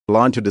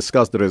line to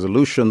discuss the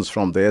resolutions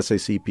from the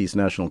SACP's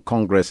National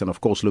Congress and,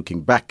 of course,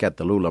 looking back at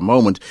the Lula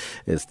moment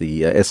is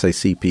the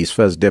SACP's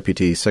First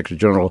Deputy Secretary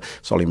General,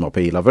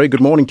 Mapaila. Very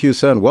good morning to you,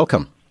 sir, and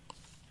welcome.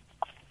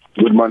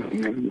 Good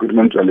morning. Good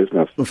morning to our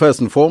listeners. First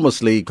and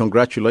foremostly,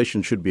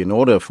 congratulations should be in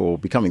order for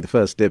becoming the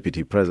First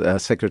Deputy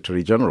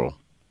Secretary General.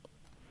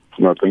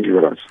 No, thank you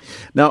very much.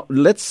 Now,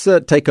 let's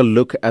take a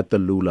look at the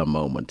Lula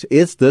moment.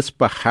 Is this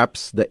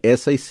perhaps the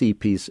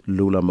SACP's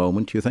Lula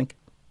moment, you think?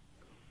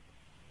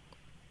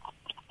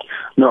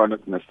 No,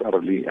 not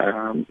necessarily.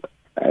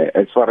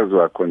 As far as we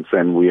are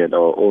concerned, we had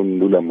our own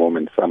Lula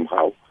moment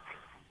somehow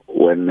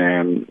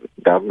when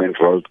government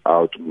rolled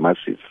out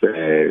massive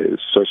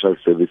social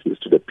services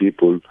to the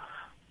people,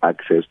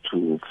 access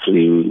to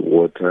free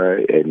water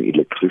and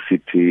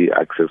electricity,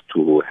 access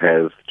to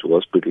health, to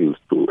hospitals,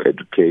 to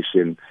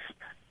education,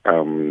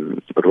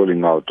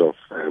 rolling out of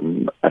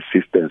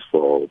assistance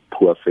for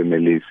poor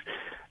families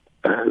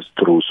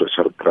through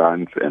social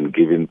grants and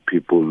giving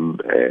people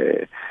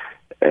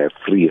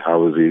free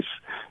houses.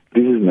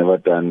 This is never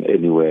done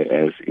anywhere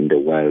else in the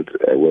world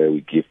where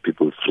we give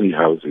people free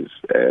houses,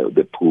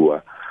 the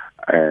poor.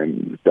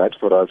 And that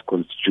for us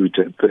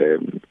constituted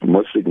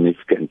most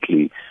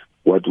significantly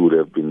what would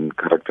have been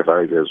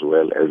characterized as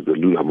well as the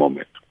Lula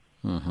moment.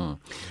 Mm-hmm.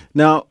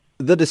 Now,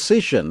 the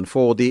decision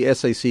for the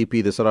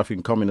SACP, the South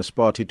African Communist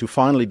Party, to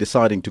finally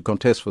deciding to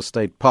contest for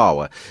state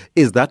power,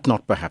 is that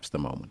not perhaps the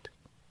moment?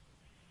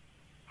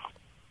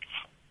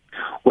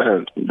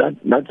 Well,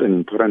 that's an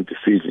important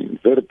decision,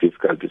 very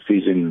difficult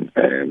decision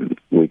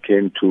we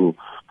came to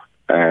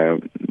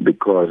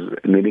because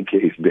in any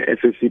case, the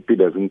SACP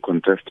doesn't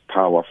contest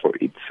power for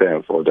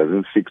itself or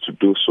doesn't seek to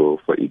do so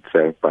for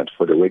itself, but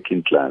for the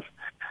working class.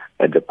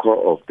 At the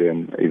core of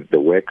them is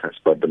the workers,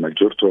 but the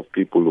majority of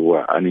people who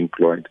are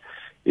unemployed,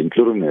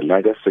 including a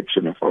larger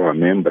section of our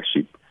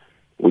membership,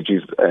 which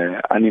is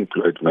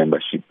unemployed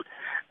membership.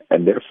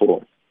 And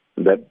therefore,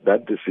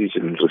 that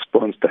decision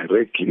responds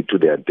directly to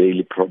their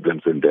daily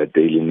problems and their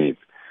daily needs.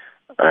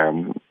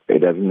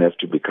 It doesn't have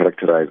to be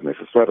characterized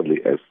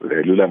necessarily as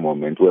a Lula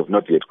moment. We have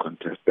not yet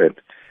contested.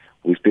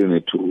 We still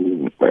need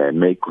to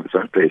make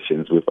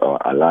consultations with our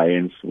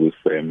alliance, with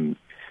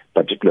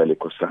particularly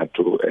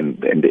Cosatu and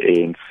the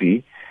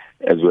ANC,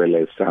 as well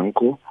as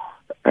Sanco.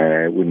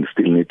 We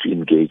still need to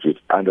engage with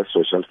other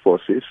social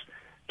forces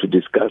to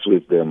discuss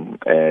with them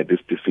this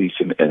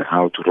decision and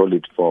how to roll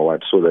it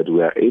forward so that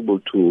we are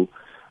able to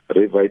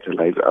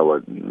revitalize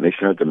our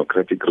national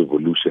democratic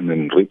revolution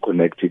and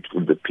reconnect it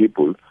with the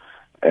people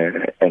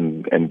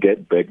and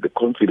get back the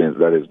confidence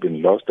that has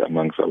been lost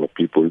amongst our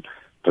people,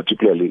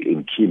 particularly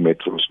in key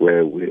metros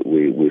where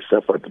we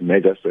suffered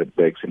major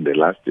setbacks in the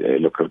last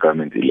local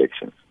government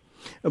elections.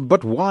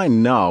 But why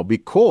now?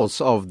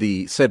 Because of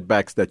the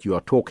setbacks that you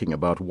are talking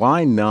about,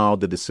 why now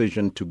the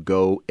decision to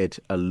go it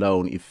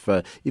alone?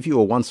 If you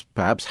were once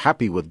perhaps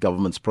happy with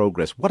government's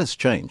progress, what has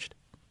changed?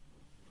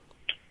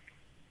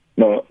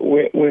 No,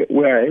 we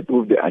are happy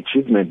with the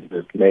achievement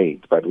we've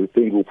made, but we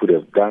think we could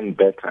have done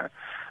better.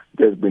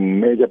 There's been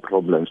major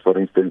problems. For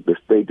instance, the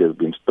state has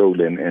been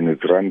stolen and is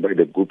run by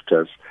the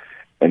Guptas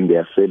and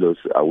their fellows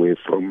away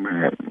from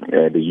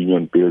the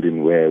union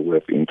building where we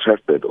have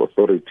entrusted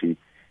authority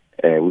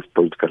with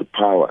political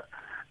power.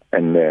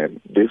 And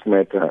this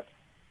matter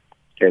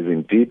has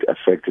indeed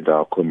affected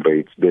our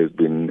comrades. There's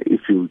been,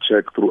 if you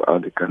check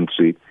throughout the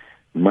country,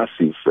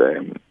 massive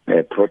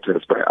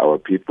protests by our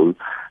people.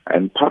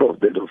 And part of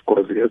that, of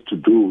course, has to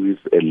do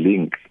with a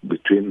link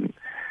between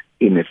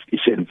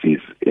inefficiencies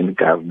in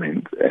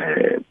government,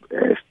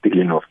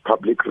 stealing of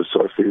public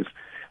resources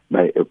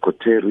by a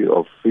coterie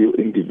of few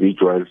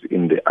individuals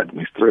in the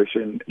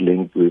administration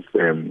linked with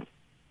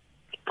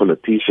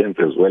politicians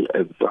as well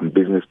as some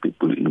business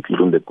people,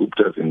 including the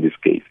Guptas in this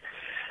case.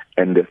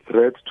 And the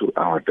threat to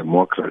our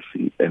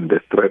democracy and the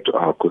threat to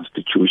our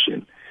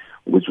constitution,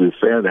 which we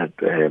feel that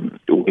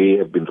we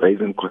have been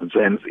raising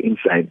concerns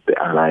inside the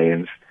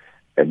alliance,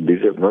 and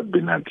this has not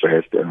been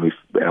addressed, and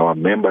our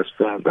members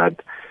felt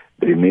that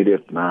they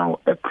needed now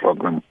a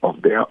program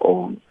of their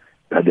own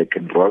that they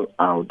can roll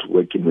out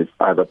working with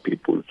other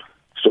people.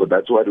 So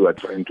that's what we are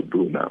trying to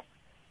do now.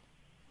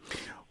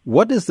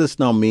 What does this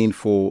now mean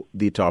for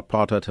the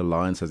tripartite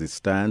alliance as it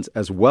stands,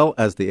 as well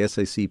as the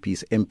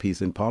SACP's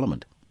MPs in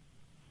Parliament?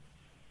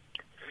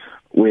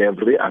 We have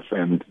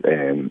reaffirmed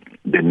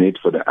the need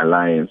for the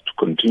alliance to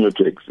continue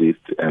to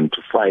exist and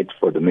to fight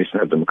for the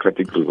national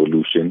democratic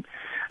revolution.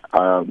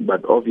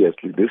 But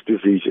obviously, this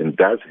decision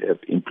does have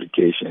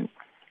implications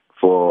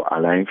for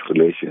alliance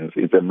relations.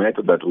 It's a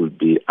matter that will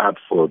be up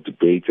for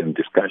debate and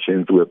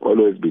discussions. We have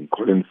always been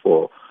calling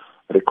for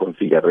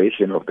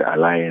reconfiguration of the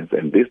alliance,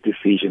 and this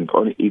decision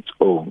on its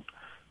own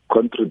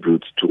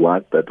contributes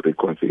towards that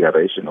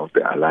reconfiguration of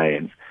the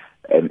alliance.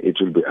 And it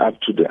will be up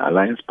to the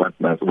alliance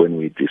partners when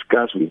we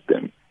discuss with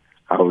them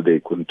how they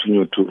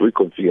continue to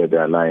reconfigure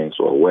the alliance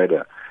or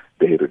whether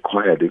they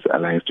require this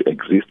alliance to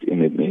exist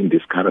in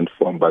this current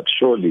form. But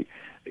surely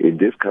in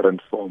this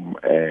current form,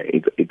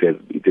 it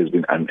has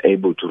been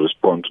unable to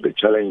respond to the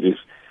challenges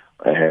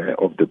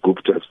of the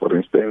Guptas, for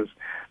instance,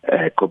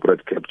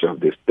 corporate capture of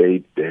the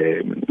state.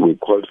 We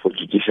called for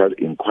judicial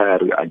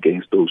inquiry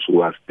against those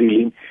who are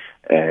stealing.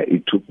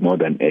 It took more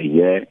than a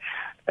year.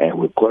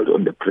 We called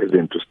on the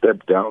president to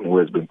step down, who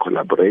has been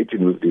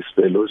collaborating with these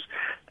fellows.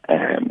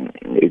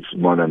 It's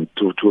more than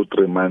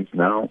 3 months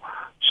now.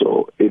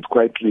 So it's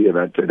quite clear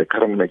that the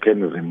current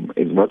mechanism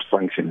is not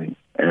functioning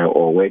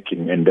or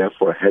working, and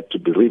therefore had to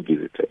be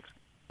revisited.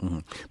 Mm-hmm.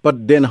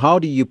 But then how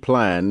do you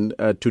plan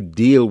to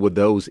deal with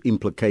those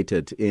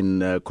implicated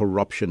in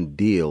corruption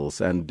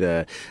deals and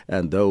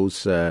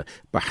those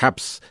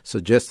perhaps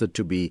suggested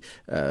to be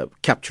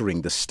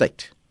capturing the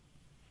state?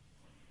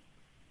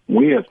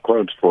 We have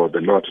called for the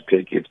law to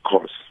take its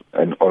course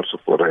and also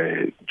for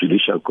a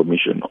judicial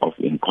commission of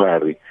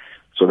inquiry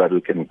so that we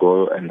can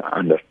go and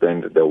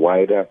understand the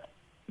wider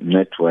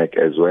network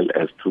as well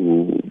as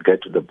to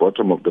get to the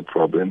bottom of the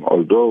problem,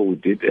 although we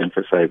did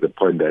emphasize the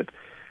point that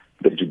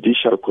the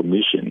Judicial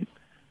Commission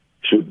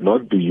should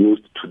not be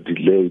used to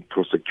delay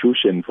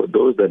prosecution for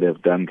those that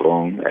have done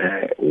wrong,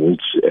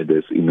 which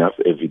there's enough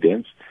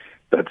evidence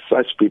that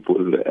such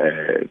people,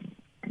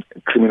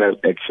 criminal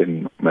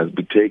action must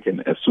be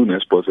taken as soon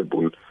as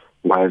possible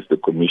whilst the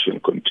Commission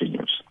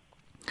continues.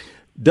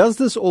 Does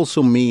this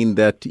also mean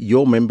that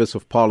your members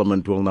of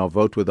parliament will now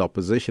vote with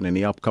opposition in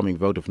the upcoming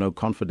vote of no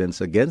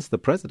confidence against the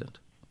president?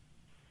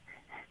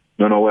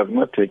 No, we have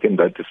not taken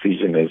that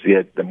decision as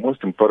yet. The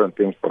most important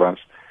thing for us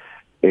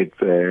is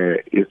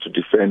to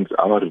defend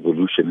our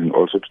revolution and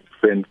also to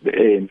defend the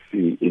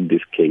ANC in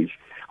this case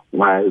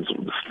while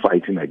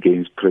fighting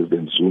against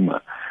President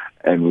Zuma.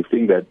 And we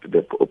think that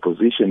the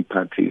opposition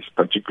parties,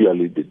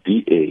 particularly the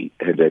DA,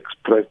 had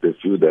expressed the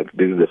view that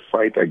this is a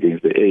fight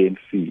against the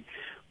ANC.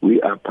 We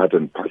are part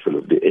and parcel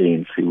of the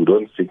ANC. We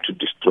don't seek to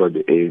destroy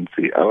the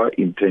ANC. Our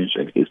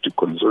intention is to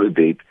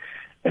consolidate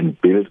and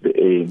build the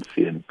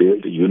ANC and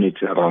build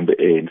unity around the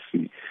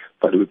ANC.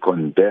 But we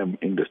condemn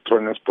in the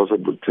strongest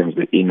possible terms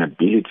the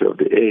inability of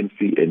the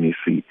ANC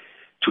NEC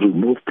to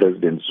remove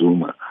President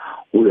Zuma,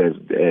 who has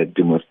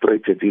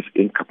demonstrated his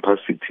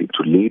incapacity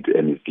to lead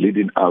and is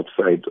leading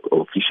outside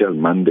official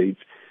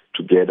mandates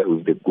together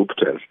with the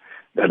Guptas.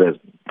 That has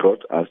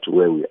brought us to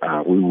where we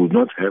are. We would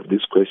not have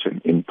this question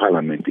in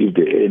Parliament if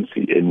the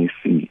ANC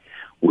NEC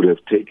would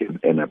have taken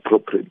an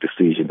appropriate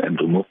decision and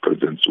removed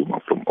President Zuma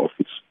from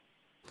office.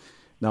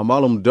 Now,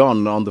 Malum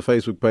Don on the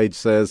Facebook page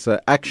says,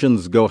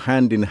 actions go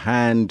hand in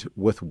hand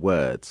with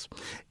words.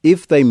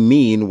 If they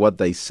mean what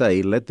they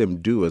say, let them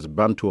do, as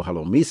Bantu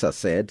Halomisa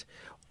said.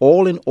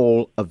 All in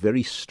all, a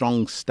very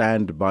strong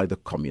stand by the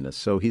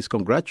communists. So he's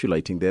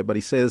congratulating there, but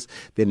he says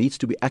there needs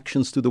to be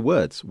actions to the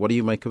words. What do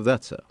you make of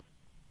that, sir?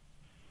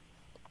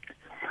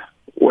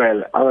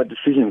 Well, our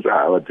decisions are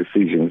our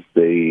decisions.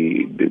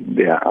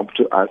 They are up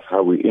to us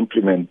how we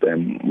implement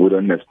them. We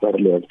don't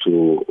necessarily have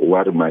to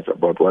worry much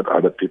about what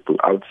other people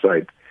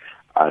outside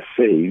are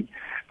saying.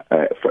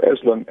 For as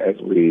long as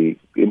we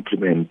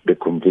implement the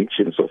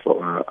convictions of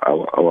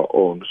our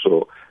own,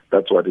 so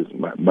that's what is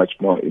much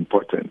more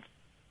important.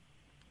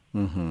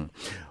 Mm-hmm.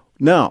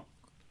 Now,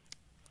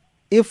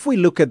 if we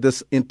look at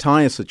this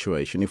entire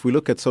situation, if we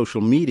look at social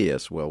media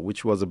as well,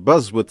 which was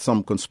abuzz with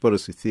some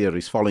conspiracy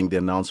theories following the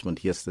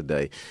announcement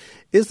yesterday,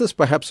 is this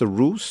perhaps a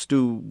ruse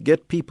to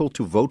get people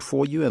to vote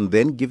for you and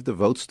then give the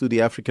votes to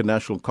the African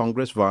National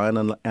Congress via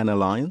an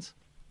alliance?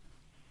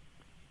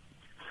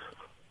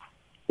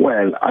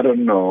 Well, I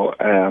don't know.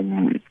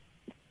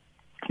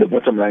 The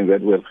bottom line is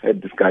that we've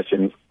had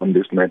discussions on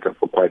this matter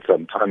for quite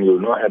some time. You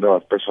know, at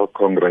our special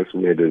Congress,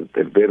 we had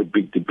a very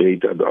big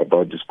debate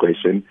about this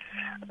question.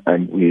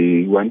 And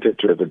we wanted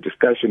to have a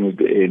discussion with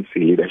the ANC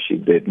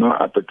leadership. They had no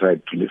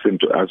appetite to listen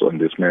to us on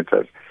these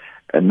matters.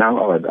 And now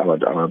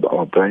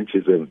our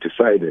branches have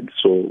decided.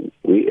 So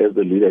we as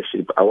the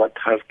leadership, our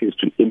task is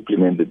to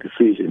implement the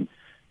decisions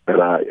that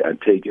are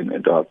taken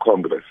at our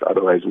Congress.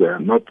 Otherwise, we are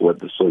not worth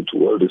the salt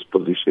to all these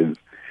positions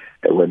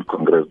when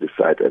Congress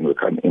decides and we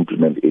can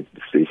implement its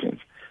decisions.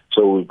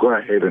 So we'll go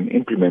ahead and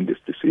implement these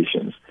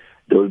decisions.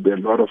 There will be a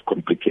lot of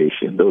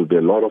complication. There will be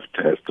a lot of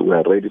tests. We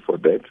are ready for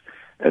that.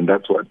 And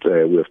that's what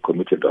we have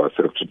committed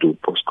ourselves to do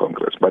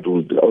post-Congress. But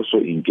we'll also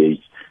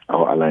engage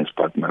our alliance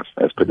partners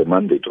as per the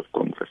mandate of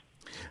Congress.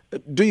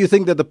 Do you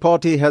think that the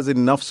party has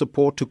enough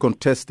support to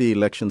contest the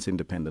elections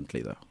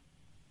independently, though?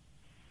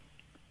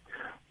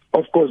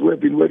 Of course, we've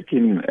been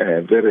working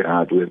very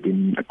hard. We've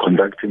been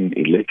conducting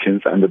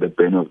elections under the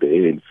banner of the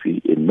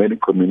ANC in many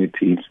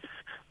communities.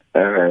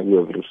 We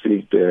have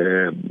received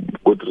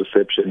good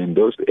reception in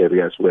those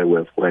areas where we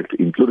have worked,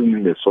 including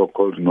in the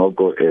so-called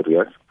no-go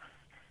areas.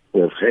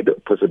 We have had the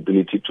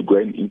possibility to go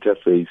and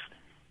interface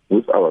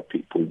with our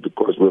people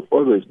because we've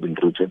always been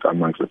rooted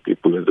amongst the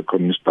people as the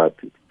Communist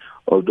Party.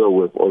 Although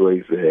we've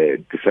always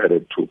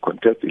decided to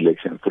contest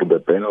elections through the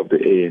banner of the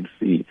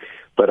ANC,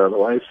 but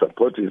otherwise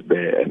support is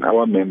there, and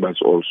our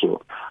members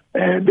also,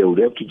 they would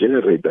have to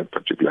generate that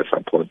particular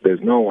support.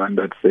 There's no one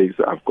that says,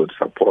 I've got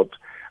support,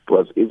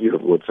 because if you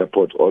have got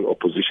support, all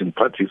opposition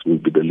parties will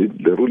be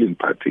the ruling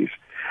parties.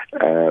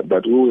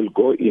 But we will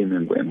go in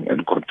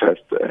and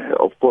contest.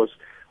 Of course,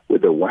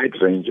 with a wide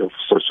range of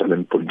social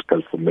and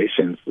political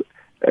formations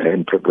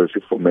and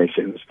progressive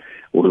formations.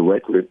 We'll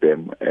work with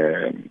them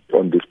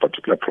on this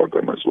particular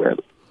program as well.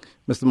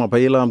 Mr.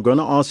 Mapaila, I'm going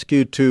to ask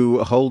you to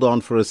hold on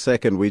for a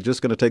second. We're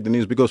just going to take the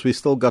news because we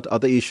still got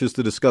other issues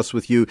to discuss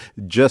with you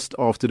just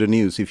after the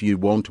news, if you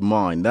won't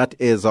mind. That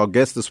is our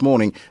guest this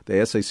morning, the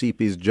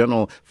SACP's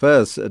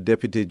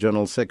Deputy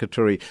General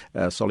Secretary,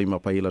 Solly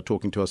Mapaila,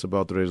 talking to us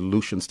about the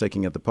resolutions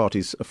taking at the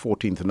party's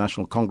 14th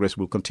National Congress.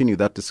 We'll continue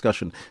that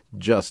discussion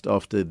just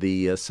after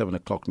the 7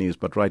 o'clock news.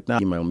 But right now,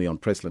 email me on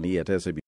pressline@SAB.